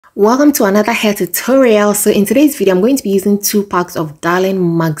Welcome to another hair tutorial. So in today's video, I'm going to be using 2 packs of Darling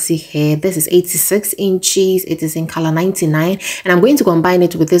Maxi hair. This is 86 inches. It is in color 99, and I'm going to combine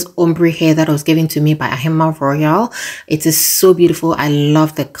it with this ombre hair that was given to me by Ahima Royal. It is so beautiful. I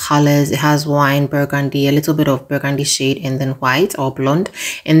love the colors. It has wine, burgundy, a little bit of burgundy shade, and then white or blonde.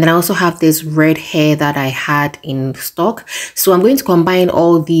 And then I also have this red hair that I had in stock. So I'm going to combine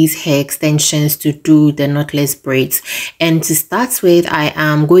all these hair extensions to do the knotless braids. And to start with, I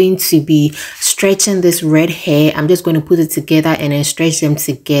am going to be stretching this red hair. I'm just going to put it together and then stretch them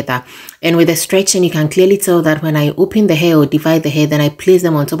together. And with the stretching, you can clearly tell that when I open the hair or divide the hair, then I place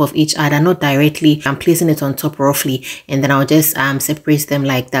them on top of each other, not directly. I'm placing it on top roughly, and then I'll just separate them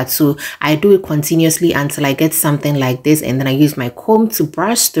like that. So I do it continuously until I get something like this, and then I use my comb to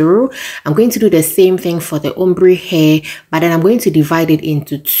brush through. I'm going to do the same thing for the ombre hair, but then I'm going to divide it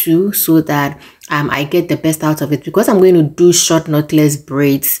into 2 so that I get the best out of it. Because I'm going to do short knotless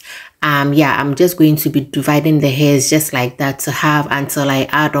braids, I'm just going to be dividing the hairs just like that to have until I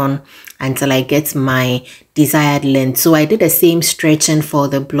add on, until I get my desired length. So I did the same stretching for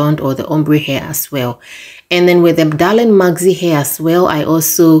the blonde or the ombre hair as well. And then with the Darling Maxi hair as well, I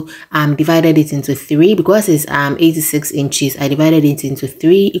also divided it into 3 because it's 86 inches. I divided it into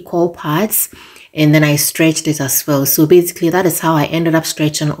 3 equal parts, and then I stretched it as well. So basically that is how I ended up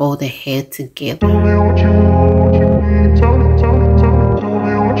stretching all the hair together.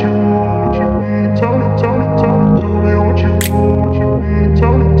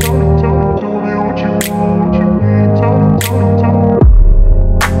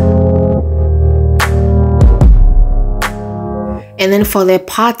 And then for the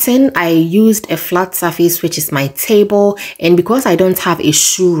parting, I used a flat surface, which is my table. And because I don't have a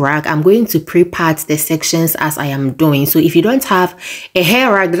shoe rack, I'm going to pre-part the sections as I am doing. So if you don't have a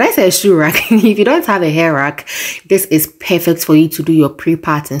hair rack, did I say a shoe rack? If you don't have a hair rack, this is perfect for you to do your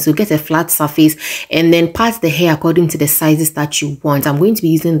pre-parting. So get a flat surface and then part the hair according to the sizes that you want. I'm going to be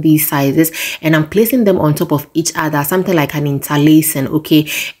using these sizes and I'm placing them on top of each other, something like an interlacing, okay?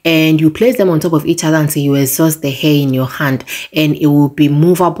 And you place them on top of each other until you exhaust the hair in your hand, and it will be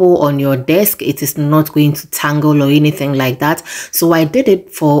movable on your desk. It is not going to tangle or anything like that. So I did it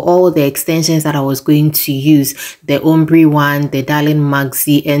for all the extensions that I was going to use, the ombre one, the Darling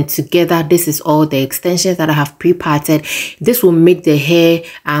Maxi, and together this is all the extensions that I have pre-parted. This will make the hair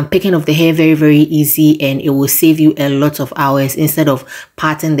picking of the hair very easy, and it will save you a lot of hours instead of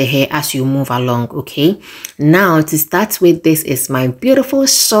parting the hair as you move along. Okay, now to start with, this is my beautiful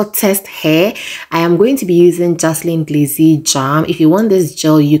shortest hair. I am going to be using Jocelyn Glazy Jam. If you want this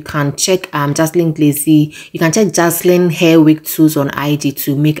gel, you can check Jocelyn Glazy. You can check Jocelyn Hair Wig Tools on IG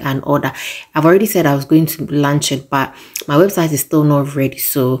to make an order. I've already said I was going to launch it, but my website is still not ready.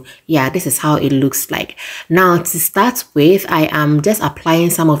 So yeah, this is how it looks like. Now to start with, I am just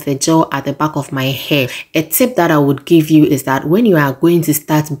applying some of the gel at the back of my hair. A tip that I would give you is that when you are going to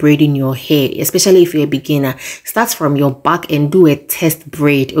start braiding your hair, especially if you're a beginner, start from your back and do a test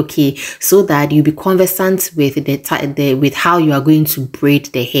braid, okay, so that you be conversant with with how you are going to braid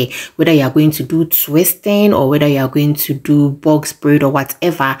the hair, whether you are going to do twisting or whether you are going to do box braid or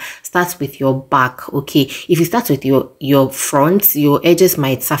whatever. Start with your back, okay? If you start with your front, your edges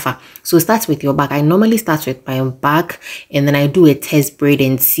might suffer. So start with your back. I normally start with my back and then I do a test braid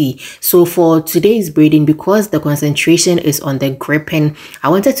and see. So for today's braiding, because the concentration is on the gripping, I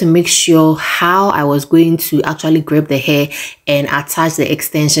wanted to make sure how I was going to actually grip the hair and attach the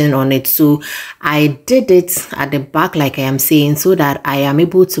extension on it. So I did it at the back, like I am saying, so that I am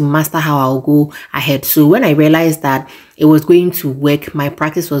able to master how I'll go ahead. So when I realized that it was going to work, my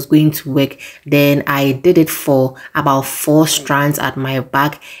practice was going to work, then I did it for about 4 strands at my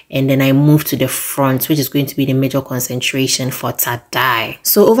back, and then I moved to the front, which is going to be the major concentration for tie-dye.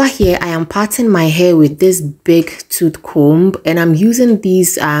 So over here, I am parting my hair with this big tooth comb, and I'm using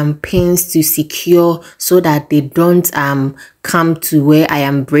these pins to secure so that they don't come to where I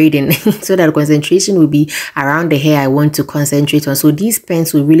am braiding, so that the concentration will be around the hair I want to concentrate on. So these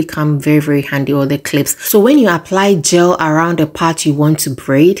pins will really come very handy, or the clips. So when you apply gel around the part you want to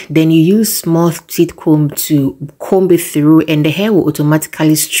braid, then you use small teeth comb to comb it through, and the hair will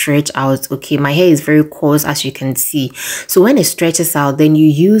automatically stretch out. Okay, my hair is very coarse, as you can see. So when it stretches out, then you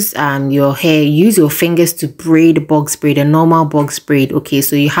use use your fingers to braid box braid, a normal box braid. Okay,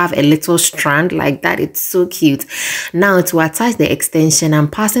 so you have a little strand like that. It's so cute. Now to attach the extension, I'm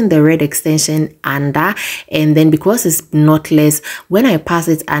passing the red extension under, and then because it's knotless, when I pass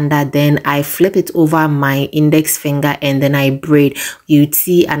it under, then I flip it over my index finger and then I braid. You'd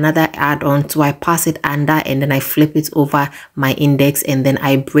see another add-on, so I pass it under and then I flip it over my index and then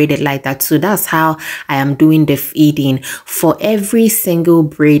I braid it like that. So that's how I am doing the feeding. For every single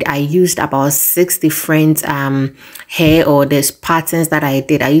braid, I used about 6 different hair or the patterns that I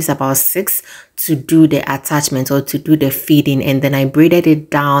did. I used about 6 to do the attachment or to do the feeding, and then I braided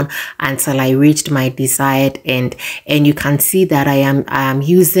it down until I reached my desired end. And you can see that I am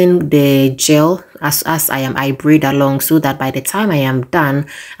using the gel as I braid along, so that by the time I am done,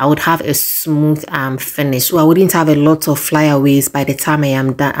 I would have a smooth finish. So I wouldn't have a lot of flyaways by the time I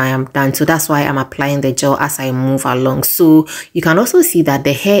am done. So that's why I'm applying the gel as I move along. So you can also see that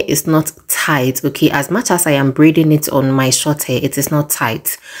the hair is not tight. Okay, as much as I am braiding it on my short hair, it is not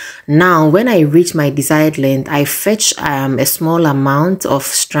tight. Now when I reach my desired length, I fetch a small amount of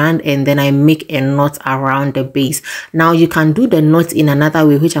strand and then I make a knot around the base. Now you can do the knot in another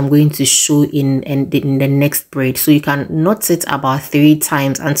way, which I'm going to show in the next braid. So you can knot it about 3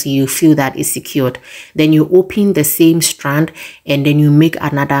 times until you feel that it's secured. Then you open the same strand and then you make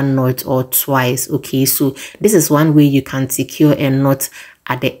another knot or twice. Okay, so this is one way you can secure a knot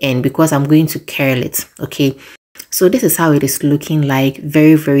at the end, because I'm going to curl it. Okay, so this is how it is looking like.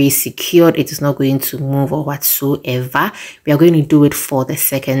 Very, very secured. It is not going to move or whatsoever. We are going to do it for the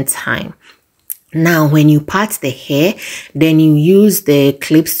second time. Now when you part the hair, then you use the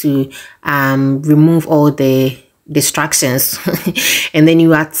clips to remove all the distractions and then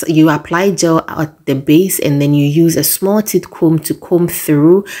you apply gel at the base, and then you use a small teeth comb to comb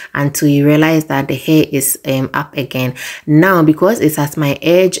through until you realize that the hair is up again. Now because it's at my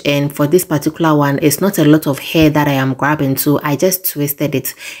edge, and for this particular one it's not a lot of hair that I am grabbing, so I just twisted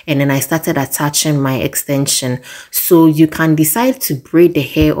it and then I started attaching my extension. So you can decide to braid the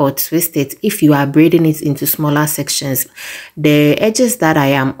hair or twist it if you are braiding it into smaller sections. The edges that I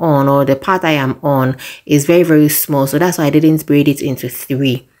am on, or the part I am on, is very, very small, so that's why I didn't braid it into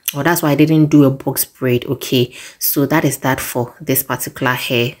 3, or that's why I didn't do a box braid. Okay, so that is that for this particular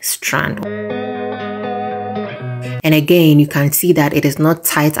hair strand. And again, you can see that it is not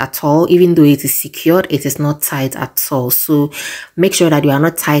tight at all. Even though it is secured, it is not tight at all. So make sure that you are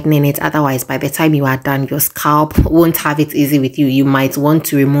not tightening it. Otherwise, by the time you are done, your scalp won't have it easy with you. You might want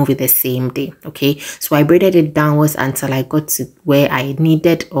to remove it the same day. Okay, so I braided it downwards until I got to where I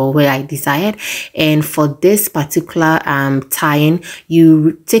needed or where I desired. And for this particular tying,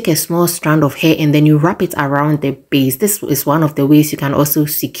 you take a small strand of hair and then you wrap it around the base. This is one of the ways you can also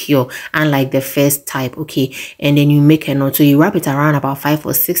secure, unlike the first type. Okay, and then you make a knot. So you wrap it around about 5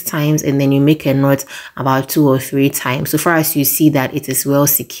 or 6 times, and then you make a knot about 2 or 3 times, so far as you see that it is well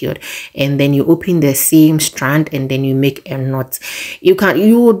secured. And then you open the same strand and then you make a knot.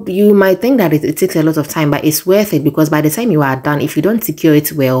 You might think that it takes a lot of time, but it's worth it, because by the time you are done, if you don't secure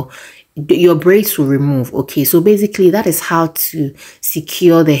it well, your braids will remove. Okay, so basically that is how to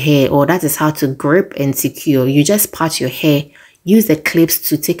secure the hair, or that is how to grip and secure. You just part your hair, use the clips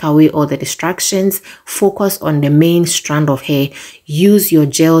to take away all the distractions, focus on the main strand of hair, use your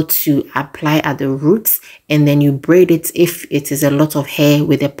gel to apply at the roots, and then you braid it if it is a lot of hair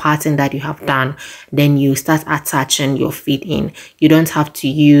with the pattern that you have done. Then you start attaching your feet in. You don't have to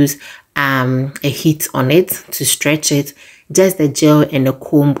use a heat on it to stretch it. Just the gel and the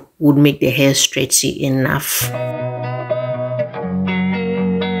comb would make the hair stretchy enough.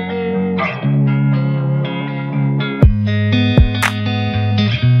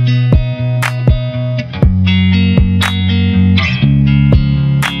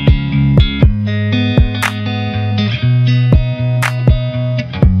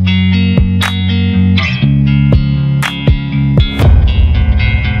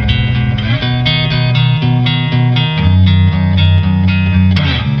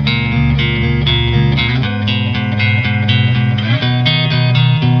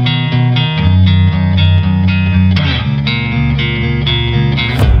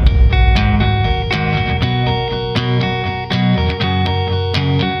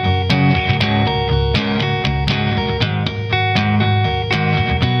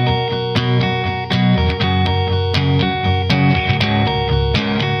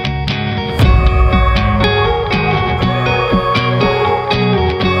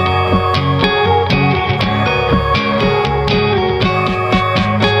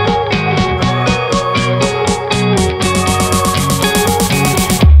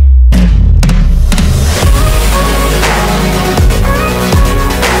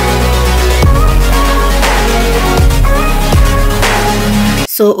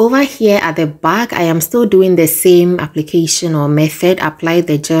 So over here at the back, I am still doing the same application or method. Apply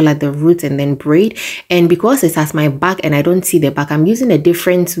the gel at the root and then braid. And because it's at my back and I don't see the back, I'm using a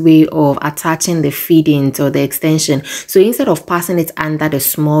different way of attaching the feed-ins or the extension. So instead of passing it under the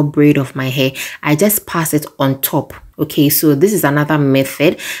small braid of my hair, I just pass it on top. Okay, so this is another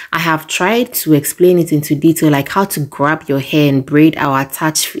method. I have tried to explain it into detail, like how to grab your hair and braid or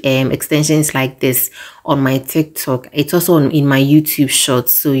attach extensions like this on my TikTok. It's also in my YouTube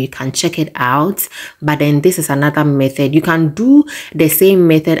shorts, so you can check it out. But then this is another method. You can do the same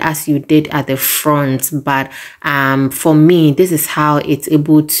method as you did at the front, but for me, this is how it's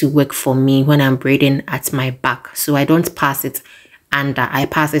able to work for me when I'm braiding at my back. So I don't pass it under, I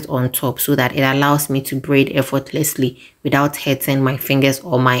pass it on top so that it allows me to braid effortlessly without hurting my fingers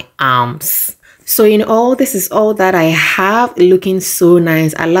or my arms. So in all, this is all that I have, looking so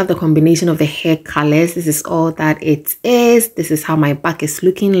nice. I love the combination of the hair colors. This is all that it is. This is how my back is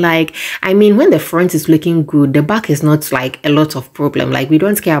looking like. I mean, when the front is looking good, the back is not like a lot of problem. Like, we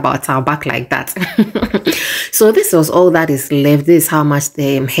don't care about our back like that. So this was all that is left. This is how much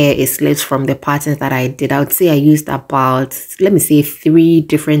the hair is left from the patterns that I did. I would say I used about, let me say, 3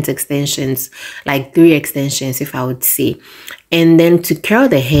 different extensions, like 3 extensions if I would say. And then to curl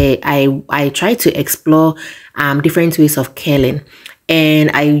the hair, I tried to explore different ways of curling.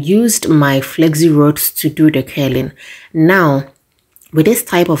 And I used my flexi rods to do the curling. Now, with this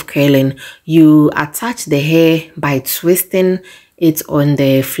type of curling, you attach the hair by twisting it on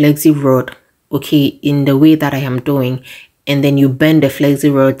the flexi rod, okay, in the way that I am doing. And then you bend the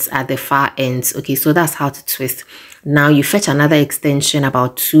flexi rods at the far ends. Okay, so that's how to twist. Now you fetch another extension,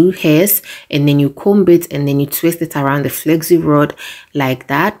 about 2 hairs, and then you comb it and then you twist it around the flexi rod like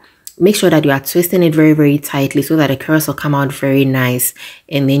that. Make sure that you are twisting it very, very tightly so that the curls will come out very nice.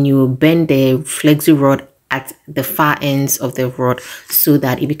 And then you bend the flexi rod at the far ends of the rod so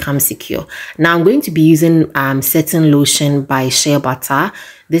that it becomes secure. Now I'm going to be using setting lotion by Shea Butter.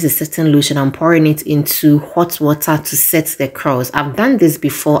 This is setting lotion. I'm pouring it into hot water to set the curls. I've done this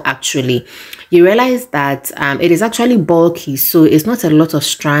before actually. You realize that it is actually bulky, so it's not a lot of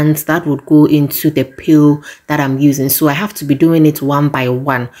strands that would go into the peel that I'm using. So I have to be doing it one by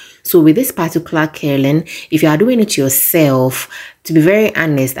one. So with this particular curling, if you are doing it yourself, to be very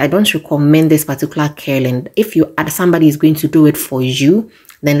honest, I don't recommend this particular curling. If somebody is going to do it for you,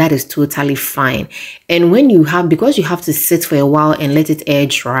 then that is totally fine. And when you have, because you have to sit for a while and let it air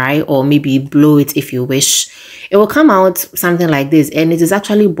dry, or maybe blow it if you wish, it will come out something like this, and it is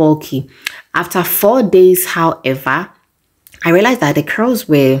actually bulky. After 4 days, however, I realized that the curls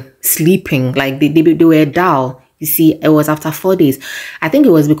were sleeping, like they were dull. You see, it was after 4 days. I think it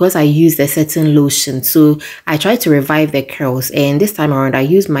was because I used the setting lotion. So I tried to revive the curls. And this time around, I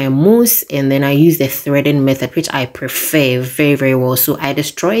used my mousse and then I used the threading method, which I prefer very, very well. So I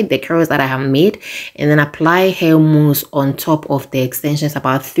destroyed the curls that I have made and then apply hair mousse on top of the extensions,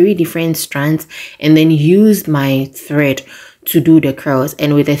 about 3 different strands, and then used my thread to do the curls.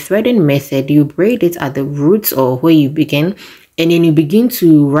 And with the threading method, you braid it at the roots or where you begin. And then you begin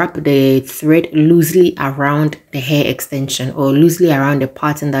to wrap the thread loosely around the hair extension or loosely around the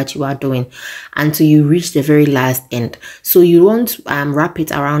pattern that you are doing until you reach the very last end. So you won't wrap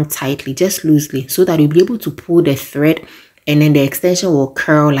it around tightly, just loosely, so that you'll be able to pull the thread and then the extension will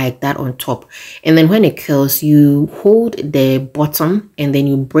curl like that on top. And then when it curls, you hold the bottom and then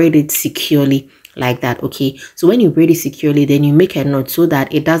you braid it securely like that. Okay, so when you braid it securely, then you make a knot so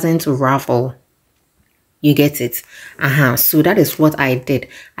that it doesn't ravel. You get it? So that is what I did.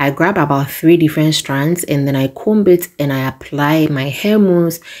 I grabbed about 3 different strands and then I comb it and I apply my hair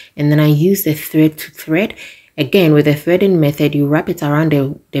mousse and then I use the thread to thread. Again, with the threading method, you wrap it around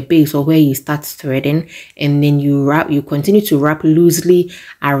the base or where you start threading, and then you continue to wrap loosely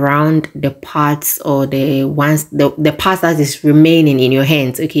around the parts or the parts that is remaining in your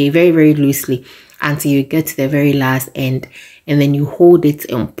hands. Okay, very, very loosely until you get to the very last end, and then you hold it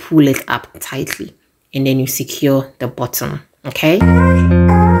and pull it up tightly. And then you secure the bottom, okay?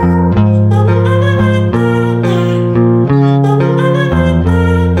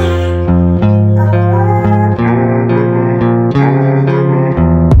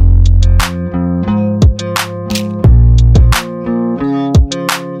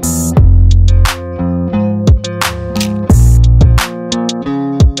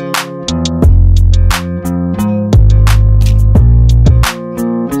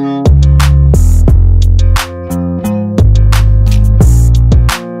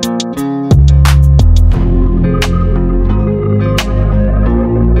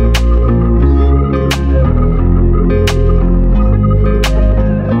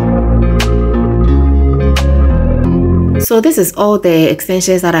 So this is all the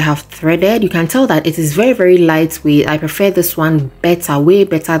extensions that I have threaded. You can tell that it is very, very lightweight. I prefer this one better, way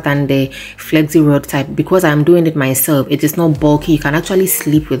better than the flexi rod type, because I'm doing it myself. It is not bulky. You can actually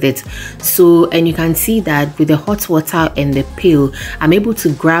sleep with it. So, and you can see that with the hot water and the pail, I'm able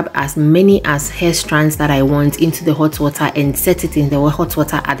to grab as many as hair strands that I want into the hot water and set it in the hot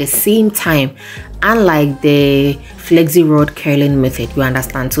water at the same time, unlike the flexi rod curling method, you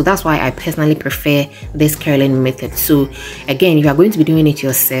understand. So that's why I personally prefer this curling method. So again, if you are going to be doing it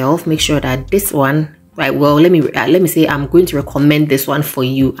yourself, make sure that this one, right, well, let me say I'm going to recommend this one for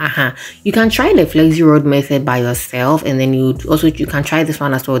you. You can try the flexi rod method by yourself, and then you can try this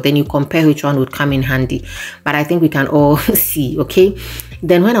one as well. Then you compare which one would come in handy. But I think we can all see. Okay,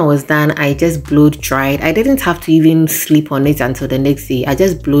 then when I was done, I just blow dried. I didn't have to even sleep on it until the next day. I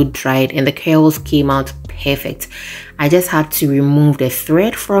just blow dried and the curls came out perfect. I just had to remove the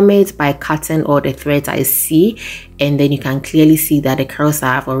thread from it by cutting all the threads I see, and then you can clearly see that the curls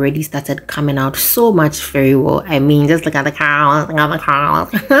have already started coming out so much very well. I mean, just look at the curls, look at the curls.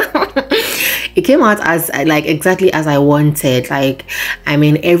 It came out as like exactly as I wanted. Like, I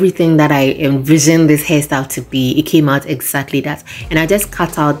mean, everything that I envisioned this hairstyle to be, it came out exactly that. And I just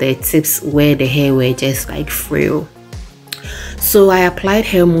cut out the tips where the hair were just like frail. So I applied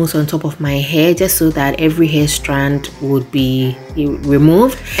hair mousse on top of my hair just so that every hair strand would be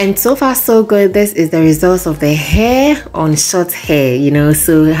removed. And so far so good. This is the results of the hair on short hair, you know.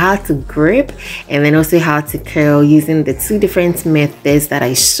 So how to grip and then also how to curl using the two different methods that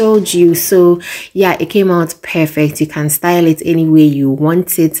I showed you. So yeah, it came out perfect. You can style it any way you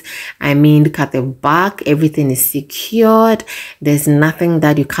want it. I mean, look at the back, everything is secured. There's nothing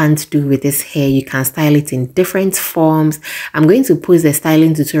that you can't do with this hair. You can style it in different forms. I'm going to post the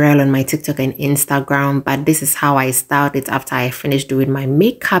styling tutorial on my TikTok and Instagram, but this is how I styled it after I finished doing my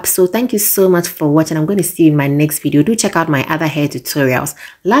makeup. So thank you so much for watching. I'm going to see you in my next video. Do check out my other hair tutorials.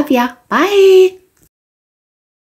 Love ya. Bye.